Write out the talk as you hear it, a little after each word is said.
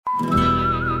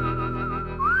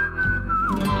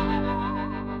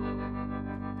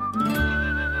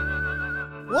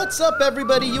What's up,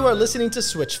 everybody? You are listening to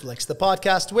Switch Flicks, the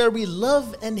podcast where we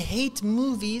love and hate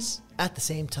movies at the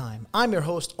same time. I'm your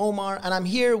host, Omar, and I'm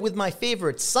here with my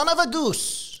favorite son of a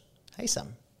goose. Hey,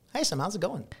 Sam. How's it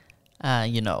going? I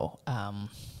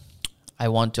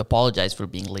want to apologize for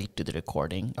being late to the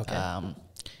recording. Okay.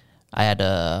 I had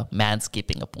a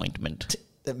manscaping appointment.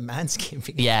 The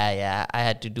manscaping? Yeah. I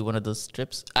had to do one of those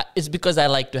trips. It's because I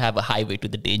like to have a highway to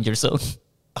the danger zone.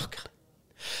 Oh, God.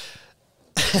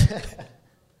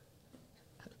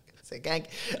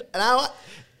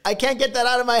 I can't get that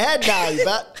out of my head now,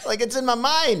 but like it's in my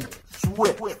mind.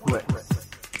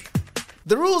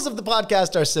 The rules of the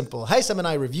podcast are simple. Haitham and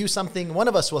I review something. One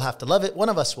of us will have to love it. One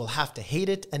of us will have to hate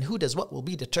it. And who does what will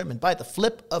be determined by the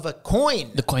flip of a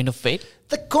coin. The coin of fate?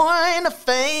 The coin of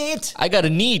fate. I got a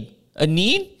need. A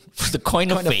need for the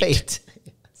coin of fate.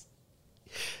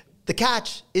 The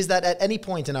catch is that at any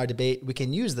point in our debate, we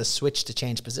can use the switch to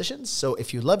change positions. So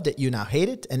if you loved it, you now hate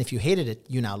it. And if you hated it,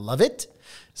 you now love it.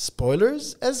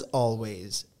 Spoilers as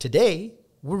always. Today,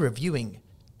 we're reviewing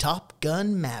Top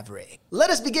Gun Maverick. Let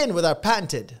us begin with our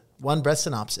patented one-breath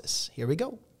synopsis. Here we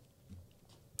go.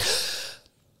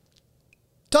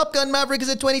 Top Gun Maverick is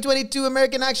a 2022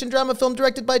 American action drama film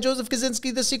directed by Joseph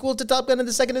Kosinski, the sequel to Top Gun and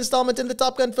the second installment in the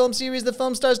Top Gun film series. The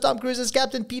film stars Tom Cruise as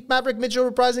Captain Pete Maverick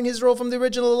Mitchell, reprising his role from the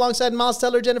original alongside Miles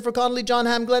Teller, Jennifer Connelly, John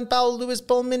Hamm, Glenn Powell, Lewis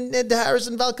Pullman, Ed Harris,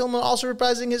 and Val Kilmer, also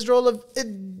reprising his role of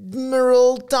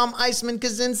Admiral Tom Iceman.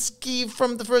 Kosinski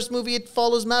from the first movie. It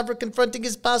follows Maverick confronting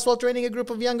his past while training a group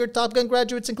of younger Top Gun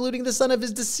graduates, including the son of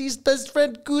his deceased best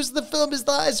friend Goose. The film is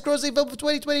the highest grossing film of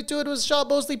 2022. It was shot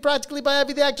mostly practically by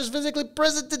having the actors physically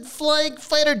present in flying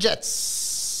fighter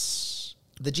jets.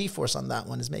 The G-force on that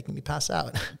one is making me pass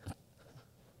out.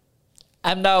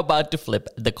 I'm now about to flip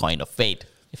the coin of fate.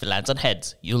 If it lands on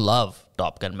heads, you love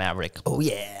Top Gun Maverick. Oh,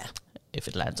 yeah. If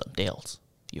it lands on tails,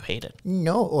 you hate it.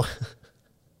 No.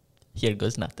 Here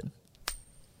goes nothing.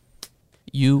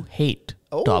 You hate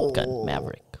Top Gun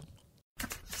Maverick.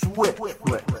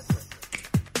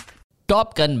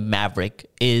 Top Gun Maverick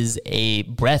is a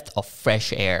breath of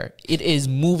fresh air. It is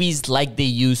movies like they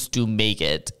used to make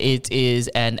it. It is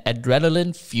an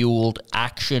adrenaline-fueled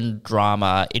action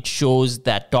drama. It shows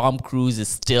that Tom Cruise is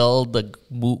still the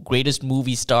greatest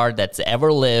movie star that's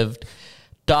ever lived.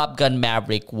 Top Gun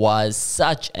Maverick was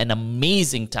such an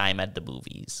amazing time at the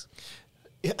movies.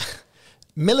 Yeah.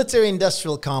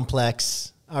 Military-industrial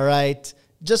complex, all right?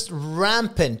 Just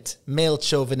rampant male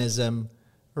chauvinism.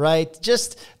 Right?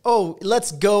 Just,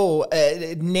 let's go,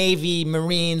 Navy,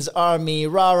 Marines, Army,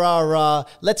 rah, rah, rah.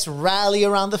 Let's rally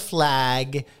around the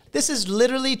flag. This is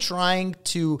literally trying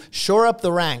to shore up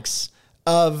the ranks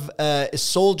of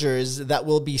soldiers that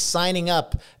will be signing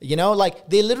up. You know, like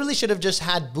they literally should have just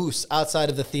had booths outside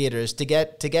of the theaters to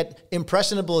get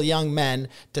impressionable young men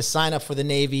to sign up for the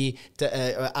Navy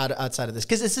outside of this.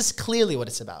 Because this is clearly what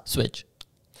it's about. Switch.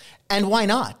 And why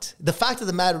not? The fact of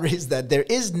the matter is that there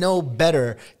is no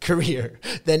better career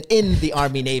than in the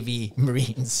Army, Navy,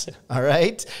 Marines, all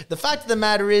right? The fact of the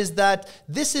matter is that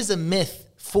this is a myth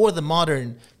for the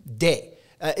modern day.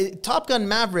 Top Gun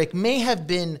Maverick may have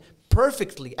been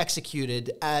perfectly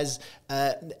executed as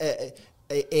a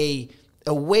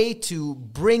way to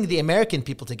bring the American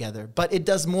people together, but it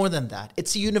does more than that.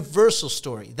 It's a universal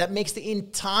story that makes the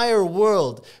entire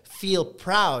world feel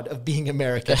proud of being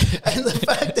American. And the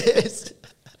fact is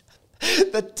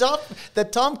that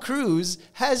Tom Cruise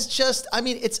has just,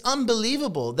 it's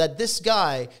unbelievable that this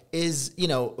guy is,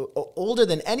 older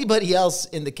than anybody else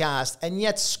in the cast and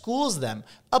yet schools them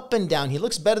up and down. He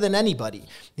looks better than anybody.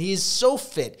 He is so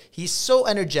fit. He's so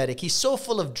energetic. He's so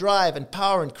full of drive and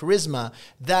power and charisma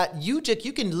that you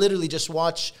can literally just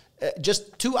watch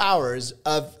just 2 hours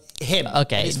of him,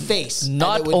 his face.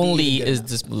 Not only is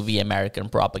this movie American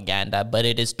propaganda, but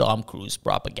it is Tom Cruise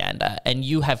propaganda. And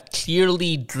you have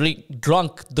clearly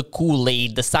drunk the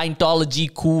Kool-Aid, the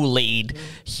Scientology Kool-Aid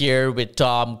here with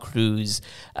Tom Cruise.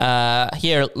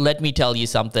 Here, let me tell you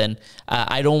something.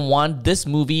 I don't want this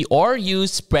movie or you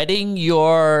spreading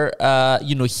your,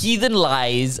 heathen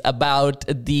lies about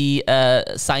the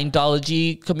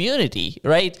Scientology community,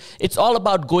 right? It's all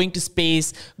about going to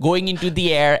space, going into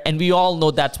the air, and we all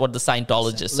know that's what the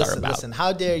Scientologists are about. Listen,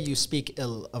 how dare you speak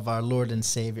ill of our Lord and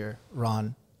Savior,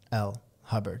 Ron L.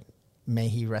 Hubbard. May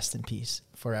he rest in peace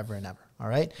forever and ever, all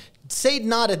right? Say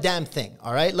not a damn thing,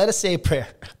 all right? Let us say a prayer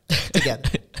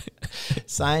together.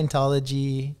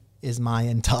 Scientology is my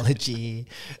ontology.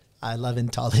 I love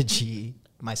ontology.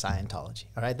 my Scientology.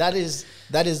 All right, that is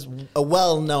a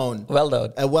well-known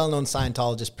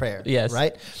Scientologist prayer. Yes,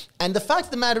 right. And the fact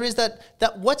of the matter is that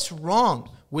what's wrong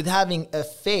with having a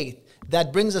faith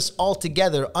that brings us all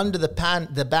together under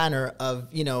the banner of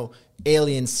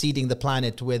aliens seeding the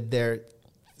planet with their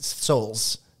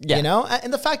souls? Yeah.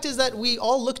 And the fact is that we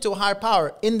all look to a higher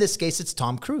power. In this case, it's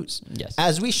Tom Cruise. Yes.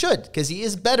 As we should, because he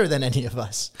is better than any of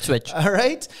us. Switch. All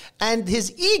right? And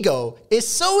his ego is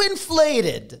so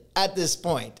inflated at this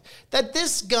point that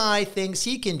this guy thinks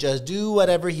he can just do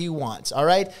whatever he wants. All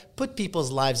right? Put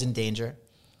people's lives in danger.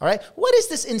 All right? What is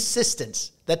this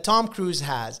insistence that Tom Cruise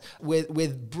has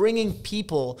with bringing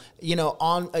people,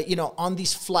 on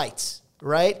these flights,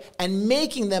 right? And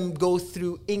making them go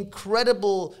through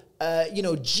incredible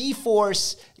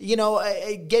G-force,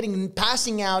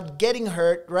 passing out, getting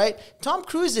hurt, right? Tom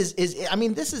Cruise he's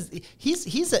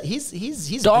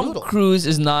Tom brutal. Cruise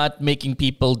is not making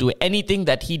people do anything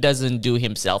that he doesn't do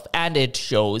himself, and it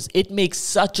shows. It makes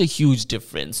such a huge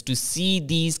difference to see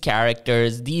these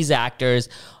characters, these actors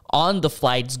on the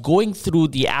flights, going through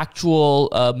the actual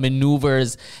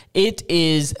maneuvers. It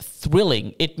is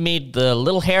thrilling. It made the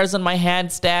little hairs on my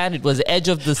hand stand. It was edge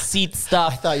of the seat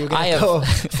stuff. I thought you were going to go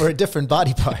for a different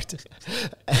body part.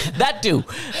 That too.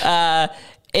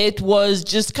 It was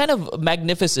just kind of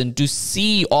magnificent to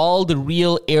see all the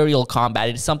real aerial combat.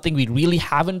 It's something we really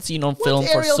haven't seen on film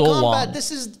for so long.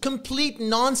 This is complete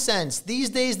nonsense. These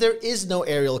days, there is no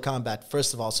aerial combat,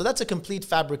 first of all. So that's a complete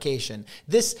fabrication.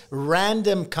 This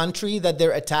random country that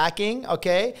they're attacking,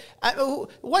 okay?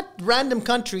 What random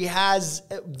country has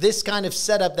this kind of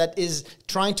setup that is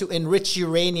trying to enrich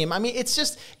uranium? I mean,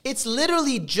 it's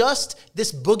literally just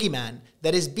this boogeyman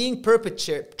that is being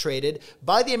perpetrated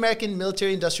by the American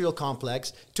military-industrial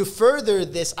complex to further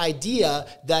this idea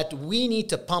that we need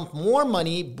to pump more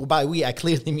money, by we, I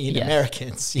clearly mean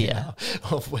Americans,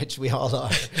 of which we all are,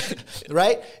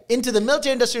 right? Into the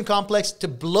military-industrial complex to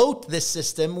bloat this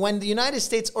system when the United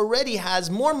States already has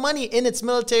more money in its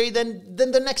military than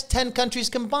the next 10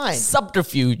 countries combined.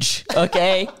 Subterfuge,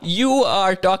 okay? You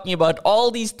are talking about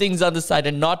all these things on the side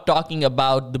and not talking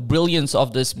about the brilliance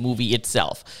of this movie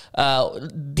itself.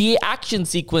 The action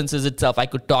sequences itself, I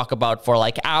could talk about for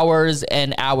like hours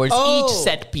and hours. Each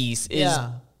set piece is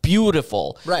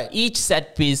beautiful. Right. Each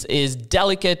set piece is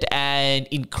delicate and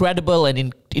incredible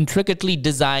and intricately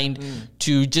designed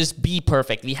to just be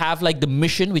perfect. We have like the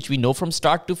mission, which we know from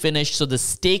start to finish. So the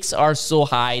stakes are so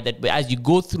high that as you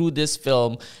go through this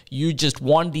film, you just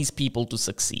want these people to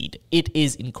succeed. It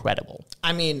is incredible.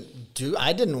 I mean,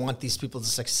 I didn't want these people to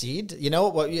succeed. You know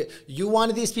what? You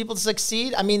wanted these people to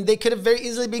succeed. I mean, they could have very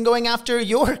easily been going after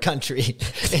your country.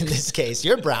 In this case,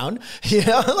 you're brown.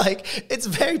 It's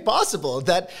very possible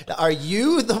that. Are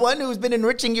you the one who's been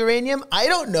enriching uranium? I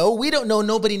don't know. We don't know.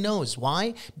 Nobody knows.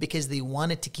 Why? Because they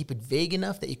wanted to keep it vague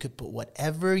enough that you could put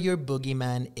whatever your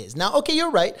boogeyman is. Now, okay, you're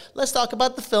right. Let's talk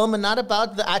about the film and not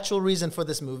about the actual reason for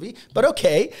this movie. But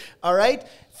okay, all right.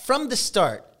 From the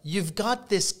start, you've got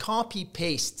this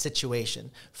copy-paste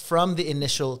situation from the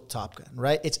initial Top Gun,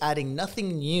 right? It's adding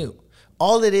nothing new.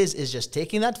 All it is just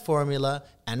taking that formula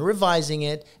and revising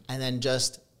it and then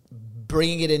just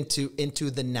bringing it into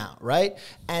the now, right?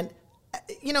 And,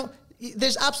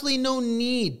 there's absolutely no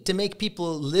need to make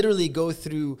people literally go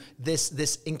through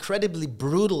this incredibly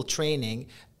brutal training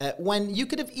when you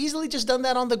could have easily just done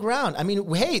that on the ground. I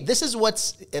mean, hey, this is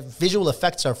what visual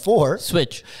effects are for.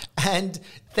 Switch. And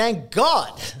thank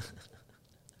God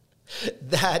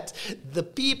that the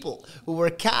people who were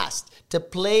cast to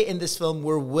play in this film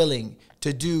were willing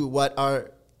to do what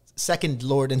our second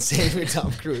Lord and Savior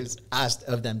Tom Cruise asked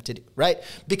of them to do, right?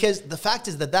 Because the fact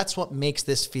is that that's what makes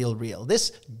this feel real.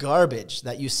 This garbage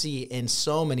that you see in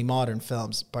so many modern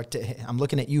films, I'm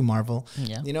looking at you, Marvel,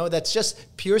 that's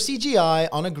just pure CGI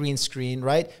on a green screen,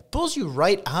 right? Pulls you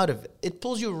right out of it. It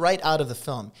pulls you right out of the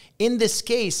film. In this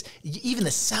case, even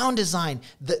the sound design,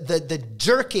 the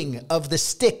jerking of the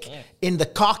stick in the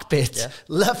cockpit,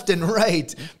 left and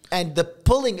right, and the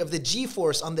pulling of the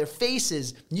G-force on their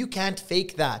faces, you can't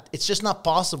fake that. It's just not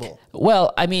possible.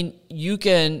 Well, I mean, you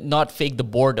can not fake the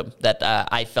boredom that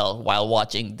I felt while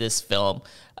watching this film.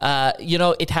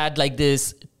 It had like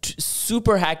this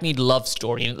super hackneyed love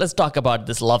story. And let's talk about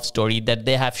this love story that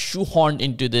they have shoehorned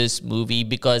into this movie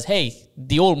because, hey,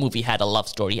 the old movie had a love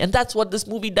story. And that's what this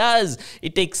movie does.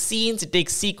 It takes scenes, it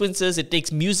takes sequences, it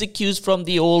takes music cues from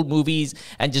the old movies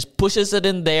and just pushes it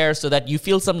in there so that you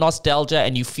feel some nostalgia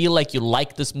and you feel like you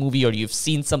like this movie or you've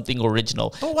seen something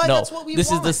original. But why? No, that's what we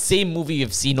this want. is the same movie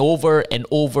you've seen over and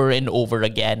over and over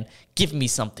again. Give me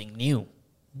something new.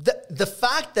 The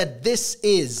fact that this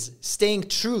is staying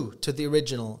true to the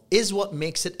original is what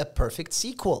makes it a perfect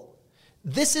sequel.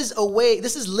 This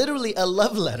is literally a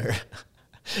love letter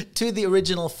to the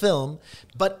original film,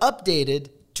 but updated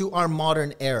to our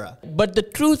modern era. But the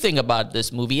true thing about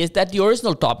this movie is that the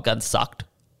original Top Gun sucked.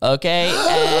 Okay,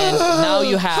 and now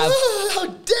you have how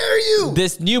dare you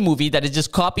this new movie that is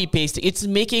just copy paste. It's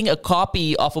making a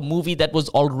copy of a movie that was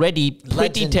already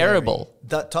pretty terrible.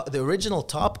 The original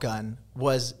Top Gun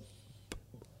was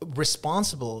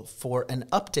responsible for an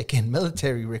uptick in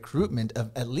military recruitment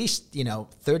of at least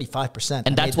 35%,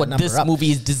 and that's what this movie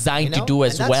is designed to do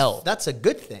as well. That's a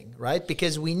good thing, right?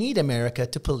 Because we need America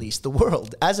to police the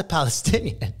world. As a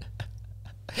Palestinian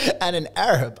and an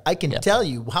Arab, I can tell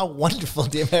you how wonderful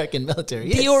the American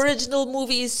military is. The original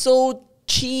movie is so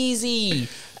cheesy,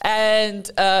 and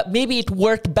maybe it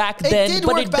worked back then,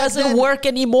 but it doesn't work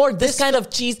anymore. This kind of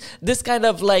cheese, this kind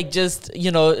of like this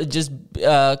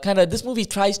movie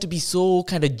tries to be so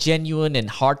kind of genuine and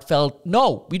heartfelt.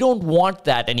 No, we don't want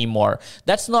that anymore.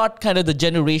 That's not kind of the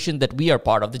generation that we are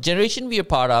part of. The generation we are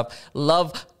part of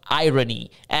love irony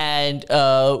and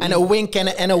a wink and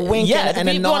a wink and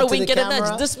a nod to the camera.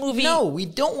 Nudge. This movie, no, we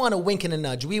don't want a wink and a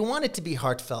nudge. We want it to be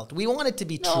heartfelt. We want it to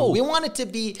be true. We want it to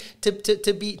be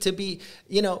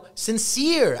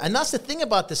sincere. And that's the thing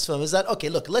about this film is that, okay,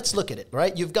 look, let's look at it,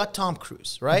 right? You've got Tom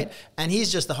Cruise, right? Mm-hmm. And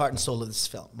he's just the heart and soul of this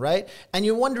film, right? And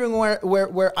you're wondering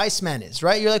where Iceman is,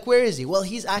 right? You're like, where is he? Well,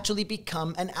 he's actually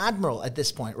become an admiral at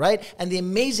this point, right? And the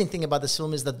amazing thing about this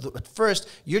film is that at first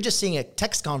you're just seeing a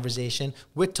text conversation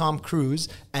with Tom Cruise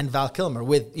and Val Kilmer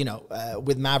with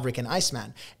Maverick and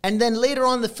Iceman. And then later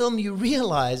on in the film, you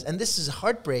realize, and this is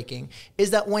heartbreaking, is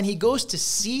that when he goes to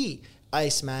see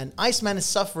Iceman is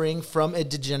suffering from a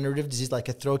degenerative disease like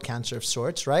a throat cancer of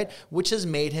sorts, right? Which has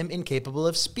made him incapable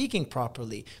of speaking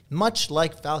properly, much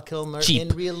like Val Kilmer in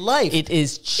real life. It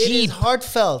is cheap. It is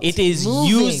heartfelt. It is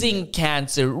using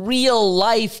cancer, real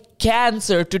life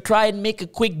cancer, to try and make a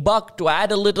quick buck, to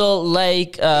add a little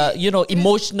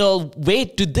emotional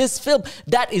weight to this film.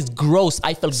 That is gross.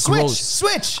 I felt gross.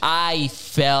 Switch. I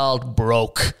felt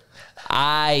broke.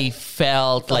 I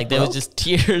felt like there was just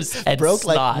tears and broke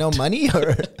snot. Like no money,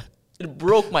 or it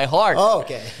broke my heart. Oh,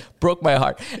 okay. Broke my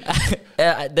heart.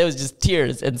 There was just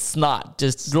tears and snot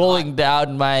just rolling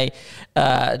down my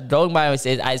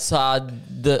face. I saw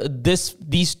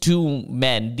these two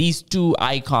men, these two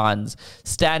icons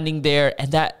standing there,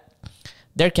 and that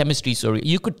their chemistry. So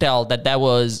you could tell that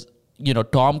was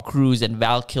Tom Cruise and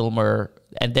Val Kilmer,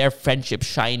 and their friendship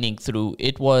shining through.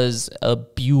 It was a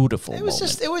beautiful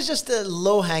moment. It was just a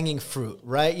low-hanging fruit,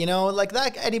 right? Like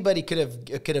that, anybody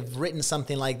could have written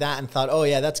something like that and thought, oh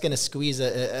yeah, that's going to squeeze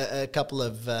a couple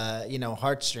of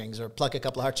heartstrings or pluck a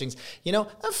couple of heartstrings.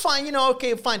 Fine.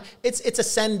 Okay, fine. It's a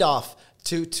send-off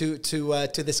to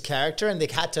this character, and they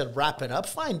had to wrap it up.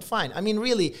 Fine. I mean,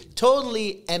 really,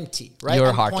 totally empty, right? You're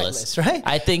and heartless, right?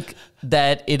 I think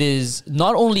that it is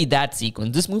not only that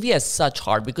sequence. This movie has such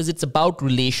heart because it's about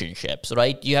relationships,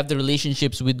 right? You have the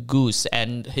relationships with Goose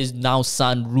and his now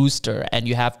son Rooster, and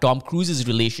you have Tom Cruise's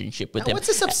relationship with him. What's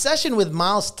this obsession with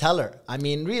Miles Teller? I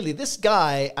mean, really, this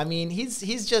guy. I mean,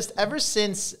 he's just ever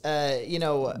since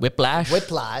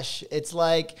Whiplash. It's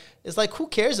like who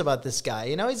cares about this guy?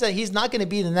 He's not going to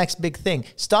be the next big thing.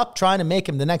 Stop trying to make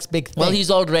him the next big thing. Well, he's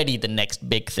already the next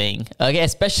big thing. Okay,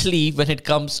 especially when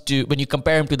you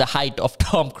compare him to the height of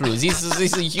Tom Cruise.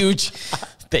 He's a huge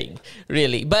thing,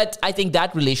 really. But I think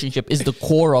that relationship is the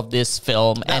core of this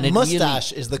film. That and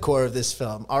mustache is the core of this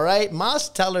film. All right, Miles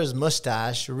Teller's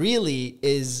mustache really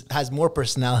has more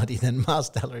personality than Miles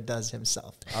Teller does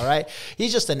himself. All right,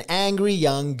 he's just an angry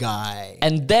young guy.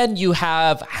 And then you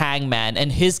have Hangman and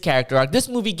his character arc. This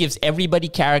movie gives everybody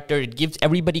character. It gives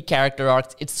everybody character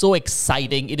arcs. It's so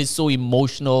exciting. It is so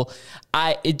emotional.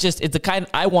 It's the kind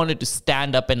I wanted to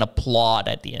stand up and applaud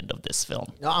at the end of this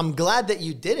film. No, I'm glad that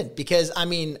you didn't, because I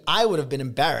mean, I would have been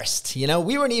embarrassed. We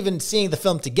weren't even seeing the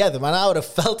film together, man. I would have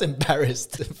felt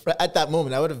embarrassed at that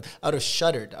moment. I would have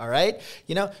shuddered. All right,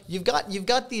 you've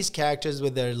got these characters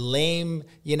with their lame,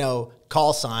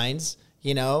 call signs.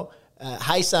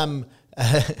 Haisam,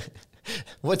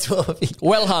 what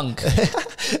well hung,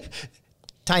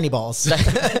 tiny balls.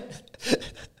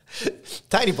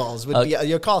 Tiny balls would be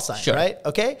your call sign, sure. Right?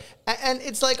 Okay? And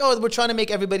it's like, oh, we're trying to make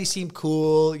everybody seem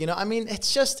cool. I mean,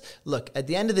 it's just, look, at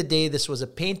the end of the day, this was a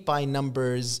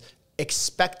paint-by-numbers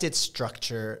expected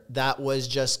structure that was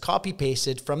just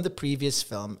copy-pasted from the previous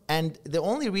film. And the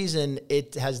only reason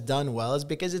it has done well is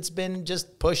because it's been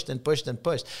just pushed and pushed and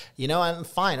pushed. And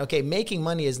fine, okay, making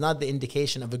money is not the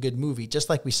indication of a good movie, just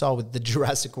like we saw with the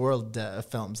Jurassic World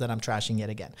films that I'm trashing yet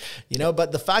again.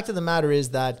 But the fact of the matter is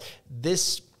that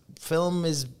this film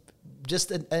is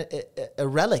just a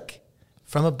relic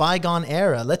from a bygone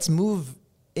era. Let's move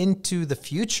into the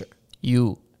future.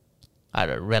 You are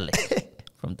a relic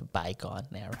from the bygone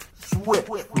era.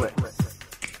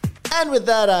 And with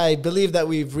that, I believe that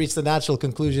we've reached the natural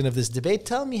conclusion of this debate.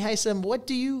 Tell me, Haitham, what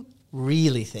do you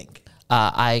really think?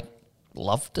 I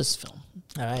love this film.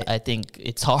 All right. I think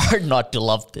it's hard not to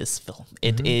love this film.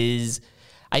 It is.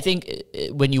 I think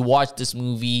when you watch this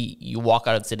movie, you walk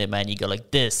out of the cinema and you go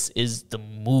like, this is the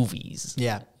movies.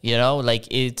 Yeah. You know,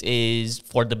 like it is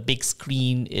for the big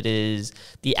screen. It is,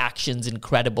 the action's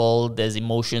incredible. There's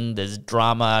emotion, there's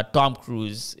drama. Tom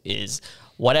Cruise is,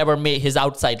 whatever his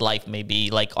outside life may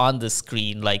be, like on the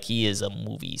screen, like he is a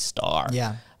movie star.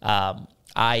 Yeah.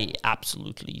 I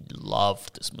absolutely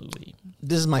love this movie.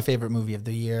 This is my favorite movie of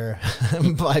the year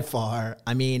by far.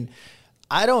 I mean,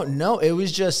 I don't know. It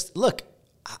was just, look,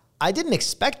 I didn't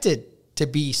expect it to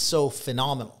be so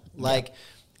phenomenal. Like,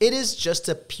 it is just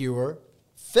a pure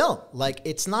film. Like,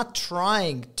 it's not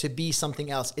trying to be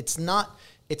something else. It's not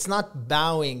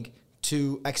bowing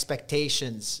to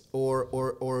expectations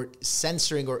or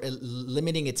censoring or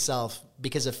limiting itself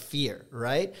because of fear,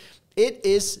 right? It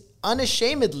is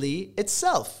unashamedly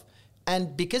itself.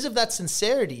 And because of that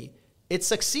sincerity, it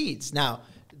succeeds. Now,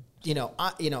 it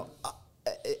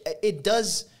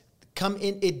does come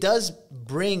in, it does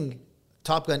bring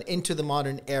Top Gun into the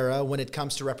modern era when it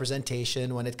comes to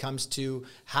representation, when it comes to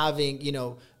having,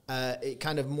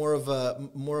 kind of more of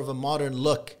a modern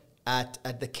look at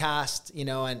the cast,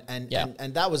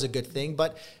 and that was a good thing.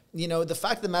 But, the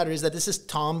fact of the matter is that this is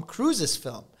Tom Cruise's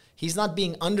film. He's not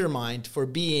being undermined for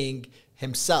being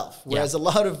himself. Whereas a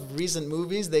lot of recent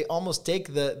movies, they almost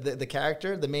take the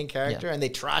character, the main character, and they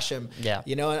trash him,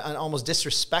 and almost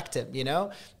disrespect him,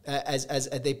 as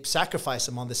they sacrifice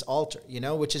him on this altar,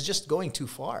 which is just going too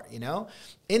far,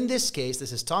 In this case,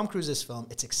 this is Tom Cruise's film.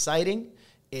 It's exciting.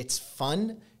 It's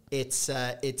fun.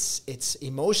 It's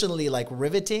emotionally like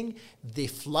riveting. The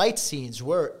flight scenes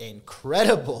were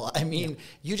incredible. I mean,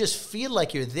 you just feel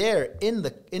like you're there in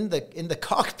the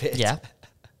cockpit. Yeah.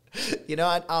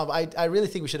 I really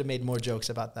think we should have made more jokes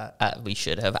about that. We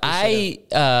should have. I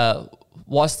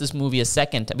watched this movie a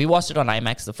second time. We watched it on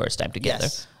IMAX the first time together.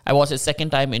 Yes. I watched it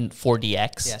second time in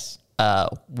 4DX. Yes.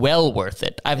 Well worth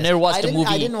it. I've never watched a movie.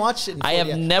 I didn't watch it in 4DX. I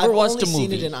have never watched a movie. I've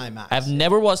only seen it in IMAX. I've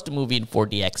never watched a movie in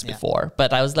 4DX before,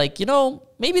 but I was like,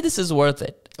 maybe this is worth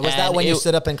it. Was that when you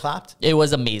stood up and clapped? It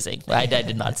was amazing. I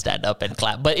did not stand up and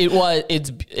clap, but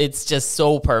it's just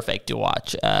so perfect to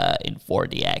watch in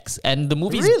 4DX. And the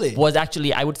movie was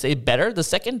actually, I would say, better the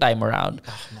second time around.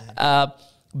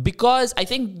 Because I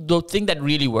think the thing that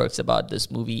really works about this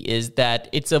movie is that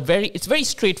it's very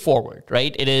straightforward,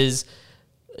 right? It is,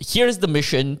 here's the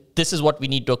mission. This is what we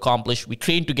need to accomplish. We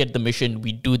train to get the mission.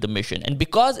 We do the mission. And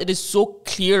because it is so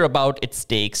clear about its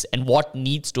stakes and what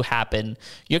needs to happen,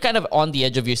 you're kind of on the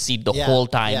edge of your seat the whole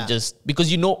time, just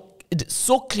because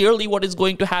so clearly what is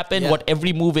going to happen, what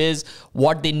every move is,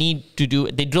 what they need to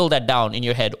do. They drill that down in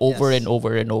your head over and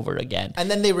over and over again. And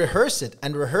then they rehearse it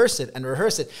and rehearse it and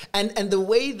rehearse it. And the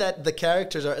way that the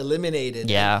characters are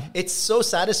eliminated, it's so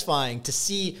satisfying to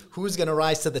see who's going to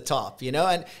rise to the top,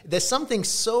 And there's something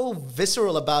so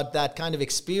visceral about that kind of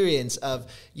experience of,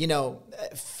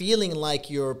 feeling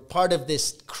like you're part of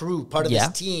this crew, part of this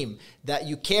team, that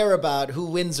you care about who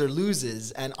wins or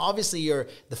loses. And obviously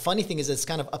the funny thing is it's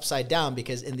kind of upside down,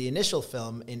 because in the initial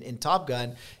film in Top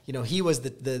Gun, he was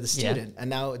the student, and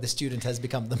now the student has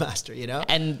become the master,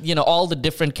 And, all the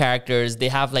different characters, they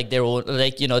have like their own,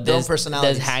 like,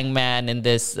 there's Hangman and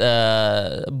this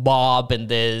Bob and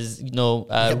there's,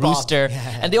 Rooster.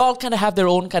 And they all kind of have their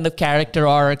own kind of character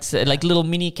arcs, like little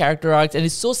mini character arcs. And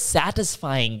it's so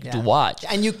satisfying to watch.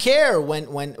 And you care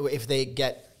when if they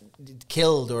get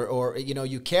killed or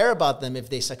you care about them if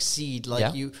they succeed.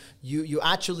 Like you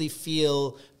actually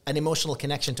feel an emotional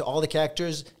connection to all the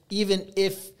characters, even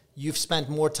if you've spent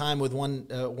more time with one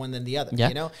than the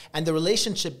other. And the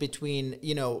relationship between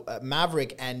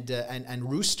Maverick and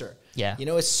Rooster,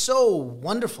 is so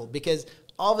wonderful, because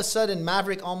all of a sudden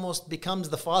Maverick almost becomes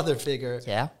the father figure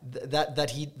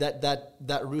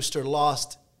that Rooster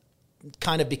lost,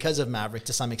 kind of because of Maverick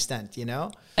to some extent,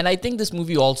 And I think this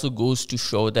movie also goes to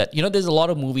show that, there's a lot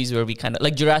of movies where we kind of,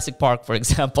 like Jurassic Park, for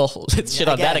example. Let's shit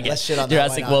on that again.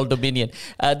 Jurassic World Dominion.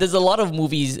 There's a lot of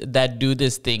movies that do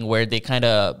this thing where they kind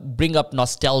of bring up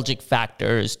nostalgic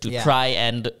factors to try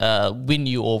and win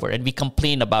you over. And we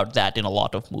complain about that in a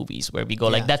lot of movies where we go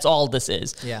like, that's all this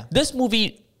is. This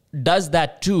movie does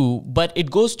that too, but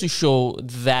it goes to show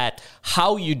that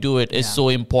how you do it is so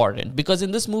important, because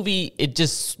in this movie it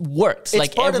just works. It's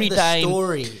like part every of the time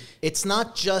story. It's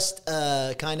not just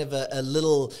kind of a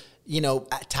little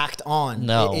tacked on.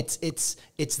 No. It's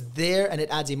there, and it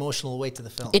adds emotional weight to the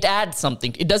film. It adds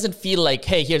something. It doesn't feel like,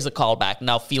 hey, here's a callback,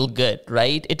 now feel good,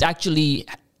 right? It actually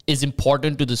is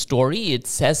important to the story. It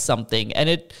says something, and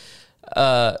it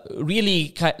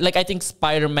really, like, I think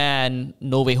Spider-Man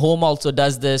No Way Home also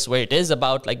does this, where it is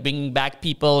about like bringing back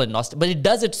people and but it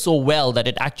does it so well that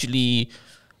it actually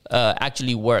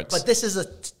works. But this is a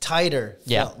tighter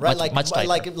film, right? Much tighter.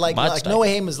 Like No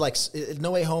Way Home is like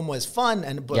No Way Home was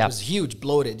fun but it was huge,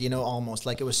 bloated, almost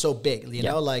like it was so big, you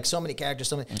know, like so many characters,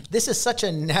 so many. This is such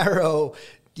a narrow,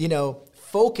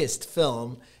 focused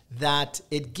film that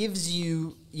it gives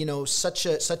you, such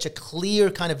a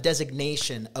clear kind of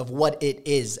designation of what it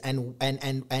is, and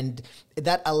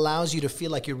that allows you to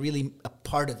feel like you're really a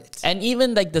part of it. And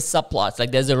even like the subplots,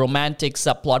 like there's a romantic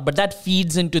subplot, but that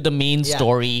feeds into the main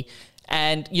story.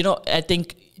 And I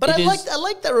think. But I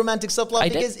liked that romantic subplot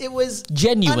because it was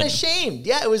genuine, unashamed.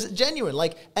 Yeah, it was genuine.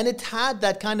 Like, and it had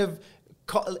that kind of.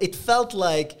 It felt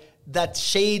like that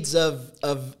shades of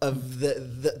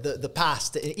the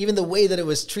past, even the way that it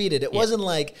was treated. It wasn't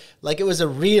like it was a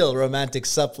real romantic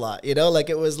subplot, like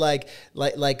it was like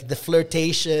the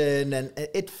flirtation, and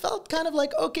it felt kind of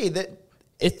like, okay, that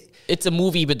it's a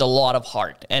movie with a lot of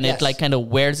heart, and it like kind of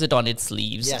wears it on its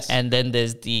sleeves. Yes. And then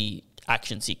there's the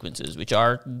action sequences, which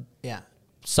are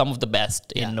some of the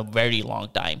best in a very long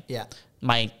time.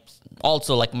 My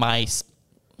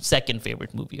second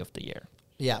favorite movie of the year.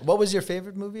 Yeah. What was your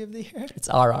favorite movie of the year? It's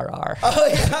RRR. Oh,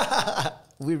 yeah.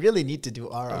 We really need to do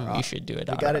RRR. We should do it.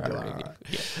 We got to do RRR.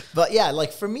 Yeah. But yeah,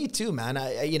 like for me too, man,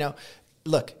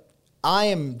 look, I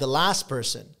am the last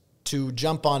person to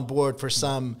jump on board for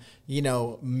some,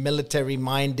 military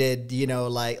minded,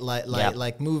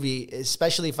 like movie,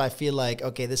 especially if I feel like,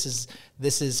 okay, this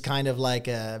is kind of like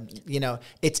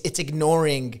it's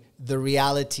ignoring the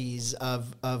realities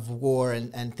of war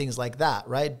and things like that.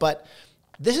 Right. But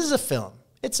this is a film.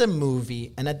 It's a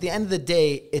movie, and at the end of the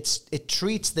day, it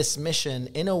treats this mission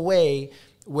in a way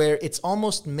where it's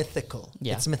almost mythical.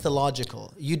 Yeah. It's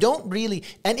mythological. You don't really,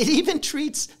 and it even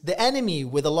treats the enemy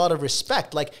with a lot of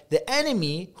respect. Like the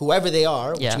enemy, whoever they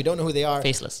are, which we don't know who they are.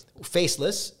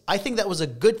 Faceless. I think that was a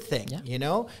good thing,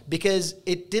 because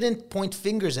it didn't point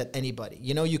fingers at anybody.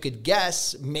 You could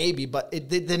guess maybe, but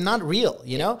they're not real,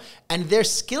 and their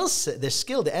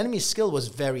the enemy's skill was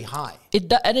very high.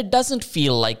 And it doesn't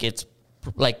feel like it's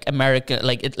like America,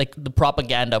 like the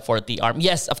propaganda for the army.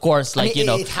 Yes, of course,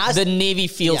 the Navy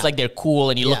feels like they're cool,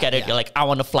 and you look at it, you're like, I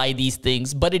want to fly these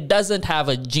things, but it doesn't have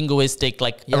a jingoistic,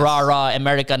 like, rah-rah,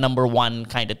 America #1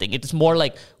 kind of thing. It's more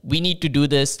like, we need to do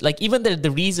this. Like, even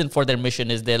the reason for their mission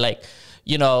is they're like,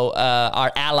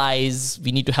 our allies,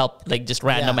 we need to help, like, just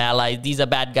random allies. These are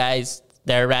bad guys,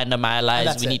 they're random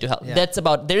allies, we need to help. Yeah. That's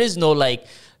about, there is no, like,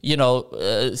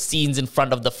 scenes in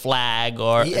front of the flag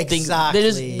or things.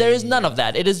 There is none of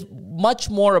that. It is much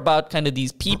more about kind of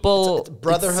these people. It's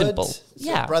brotherhood. It's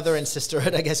simple. Brother and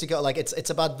sisterhood, I guess you go. Like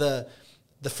it's about the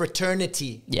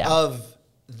fraternity of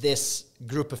this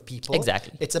group of people.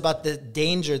 Exactly. It's about the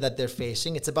danger that they're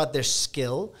facing. It's about their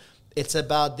skill. It's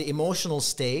about the emotional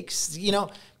stakes.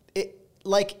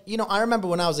 I remember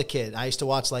when I was a kid, I used to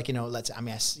watch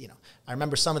I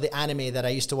remember some of the anime that I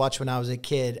used to watch when I was a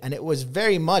kid, and it was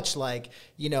very much like,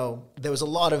 there was a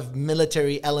lot of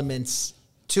military elements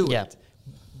to it.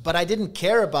 But I didn't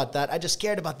care about that. I just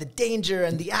cared about the danger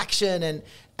and the action,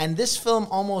 and this film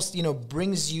almost,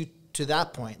 brings you to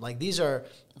that point. Like, these are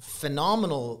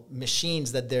phenomenal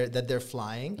machines that they're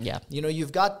flying. Yeah.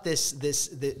 You've got this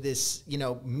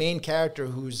main character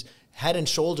who's head and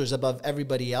shoulders above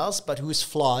everybody else, but who's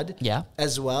flawed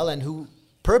as well, and who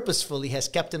purposefully has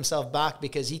kept himself back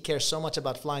because he cares so much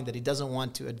about flying that he doesn't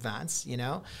want to advance,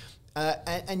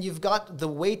 and you've got the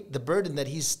weight, the burden that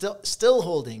he's still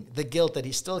holding, the guilt that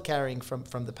he's still carrying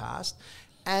from the past.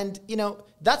 And,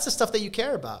 that's the stuff that you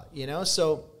care about,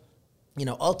 so,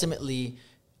 ultimately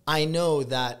I know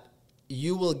that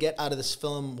you will get out of this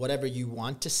film whatever you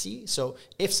want to see. So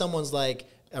if someone's like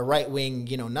a right-wing,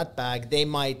 nutbag, they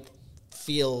might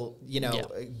feel,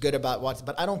 good about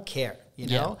but I don't care,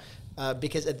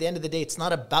 because at the end of the day, it's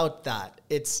not about that.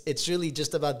 It's really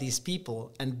just about these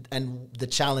people and the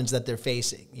challenge that they're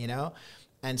facing,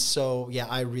 And so,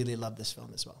 I really love this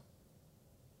film as well.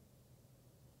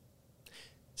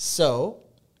 So,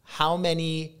 how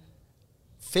many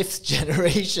fifth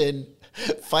generation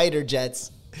fighter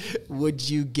jets would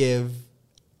you give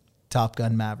Top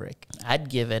Gun Maverick? I'd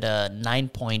give it a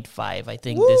 9.5. I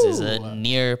think this is a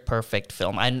near perfect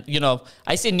film. And,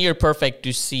 I say near perfect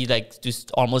to see like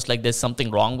just almost like there's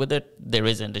something wrong with it. There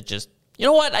isn't. You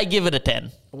know what? I give it a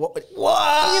 10. What?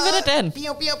 I give it a 10.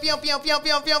 Pew, pew, pew, pew, pew,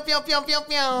 pew, pew, pew, pew, pew,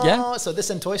 pew. Yeah. So this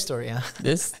and Toy Story, yeah.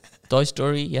 This Toy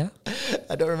Story, yeah.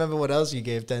 I don't remember what else you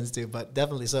gave 10s to, but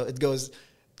definitely. So it goes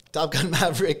Top Gun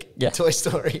Maverick, Yeah. Toy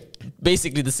Story.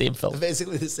 Basically the same film.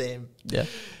 Basically the same. Yeah.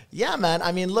 Yeah, man.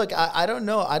 I mean, look, I don't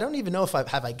know. I don't even know if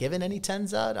I given any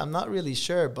 10s out. I'm not really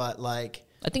sure, but like.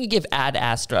 I think you give Ad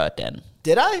Astra a 10.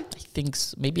 Did I? I think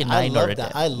maybe a 9 or a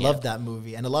 10. I love that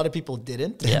movie. And a lot of people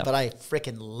didn't, Yeah. but I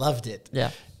freaking loved it.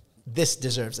 Yeah. This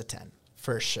deserves a 10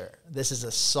 for sure. This is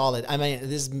a solid. I mean,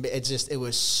 it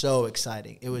was so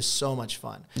exciting. It was so much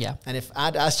fun. Yeah. And if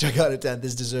Ad Astra got a 10,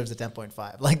 this deserves a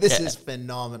 10.5. Like this is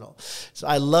phenomenal. So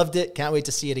I loved it. Can't wait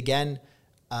to see it again.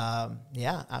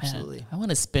 Yeah, absolutely. Man, I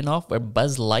want a spin-off where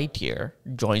Buzz Lightyear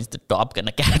joins the Top Gun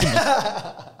Academy.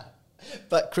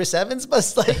 But Chris Evans,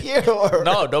 Buzz Lightyear, or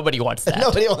No, nobody wants that.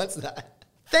 nobody wants that.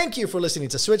 Thank you for listening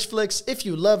to Switch Flicks. If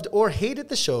you loved or hated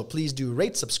the show, please do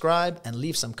rate, subscribe, and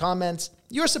leave some comments.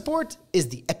 Your support is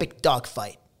the epic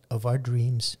dogfight of our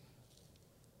dreams.